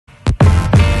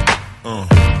Yeah.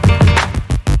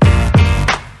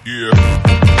 Yeah.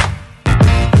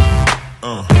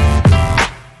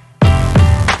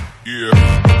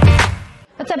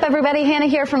 What's up, everybody? Hannah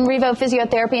here from Revo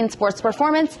Physiotherapy and Sports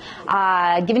Performance,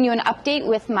 giving you an update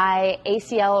with my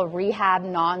ACL rehab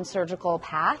non-surgical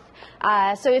path.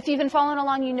 So if you've been following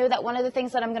along, you know that one of the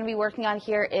things that I'm going to be working on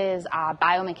here is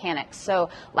biomechanics. So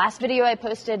last video I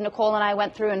posted, Nicole and I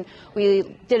went through and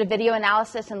we did a video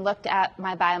analysis and looked at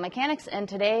my biomechanics, and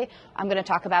today I'm going to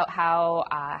talk about how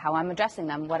I'm addressing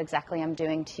them, what exactly I'm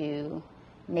doing to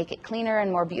make it cleaner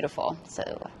and more beautiful. So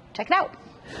check it out.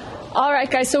 All right,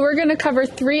 guys, so we're going to cover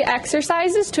 3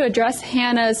 exercises to address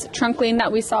Hannah's trunk lean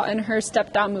that we saw in her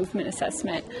step-down movement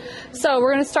assessment. So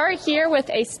we're going to start here with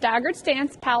a staggered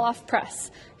stance pal-off press.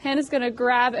 Hannah's going to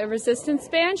grab a resistance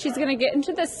band. She's going to get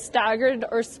into the staggered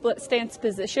or split stance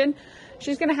position.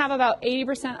 She's going to have about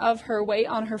 80% of her weight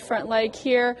on her front leg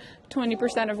here,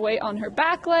 20% of weight on her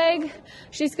back leg.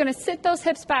 She's going to sit those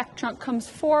hips back, trunk comes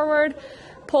forward.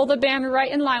 Pull the band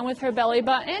right in line with her belly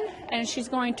button, and she's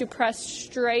going to press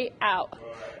straight out.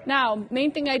 Now,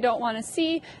 main thing I don't want to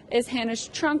see is Hannah's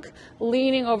trunk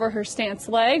leaning over her stance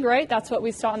leg, right? That's what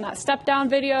we saw in that step down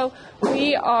video.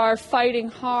 We are fighting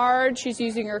hard. She's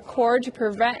using her core to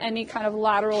prevent any kind of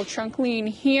lateral trunk lean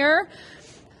here.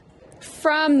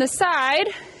 From the side,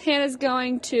 Hannah's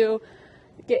going to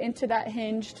get into that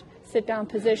hinged sit down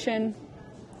position.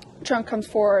 Trunk comes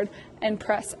forward and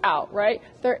press out, right?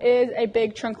 There is a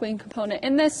big trunk lean component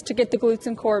in this to get the glutes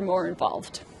and core more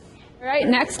involved. All right,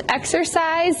 next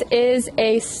exercise is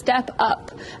a step up.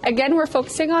 Again, we're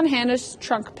focusing on Hannah's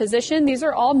trunk position. These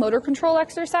are all motor control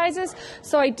exercises.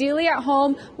 So ideally at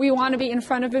home, we want to be in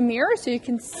front of a mirror so you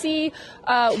can see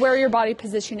where your body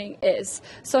positioning is.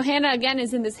 So Hannah, again,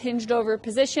 is in this hinged over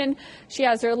position. She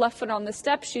has her left foot on the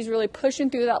step. She's really pushing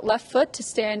through that left foot to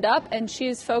stand up, and she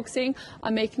is focusing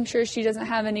on making sure she doesn't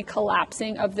have any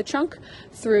collapsing of the trunk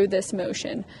through this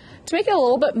motion. To make it a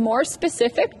little bit more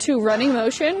specific to running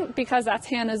motion, because that's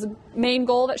Hannah's main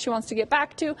goal that she wants to get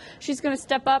back to, she's going to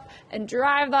step up and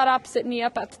drive that opposite knee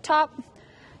up at the top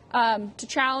to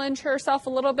challenge herself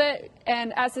a little bit.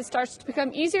 And as it starts to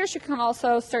become easier, she can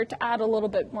also start to add a little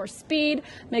bit more speed,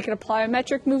 make it a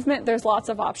plyometric movement. There's lots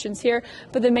of options here,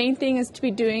 but the main thing is to be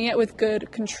doing it with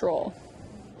good control.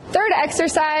 Third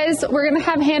exercise we're going to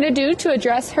have Hannah do to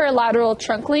address her lateral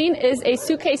trunk lean is a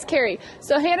suitcase carry.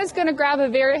 So Hannah's going to grab a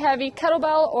very heavy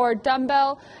kettlebell or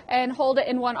dumbbell and hold it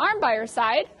in one arm by her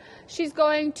side. She's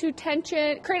going to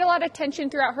create a lot of tension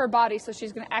throughout her body. So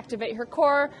she's going to activate her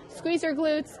core, squeeze her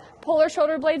glutes, pull her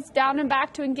shoulder blades down and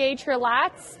back to engage her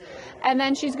lats. And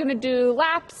then she's going to do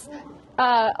laps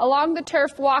along the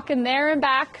turf, walking there and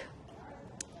back,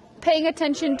 paying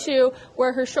attention to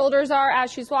where her shoulders are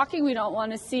as she's walking. We don't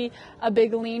want to see a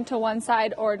big lean to one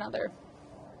side or another.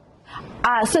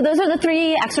 So those are the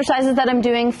 3 exercises that I'm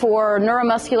doing for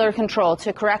neuromuscular control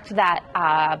to correct that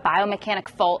biomechanic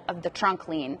fault of the trunk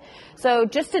lean. So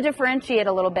just to differentiate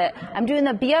a little bit, I'm doing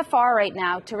the BFR right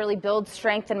now to really build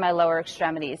strength in my lower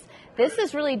extremities. This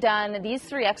is really done, these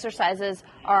 3 exercises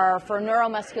are for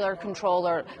neuromuscular control,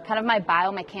 or kind of my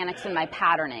biomechanics and my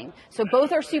patterning. So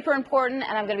both are super important,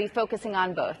 and I'm going to be focusing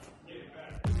on both.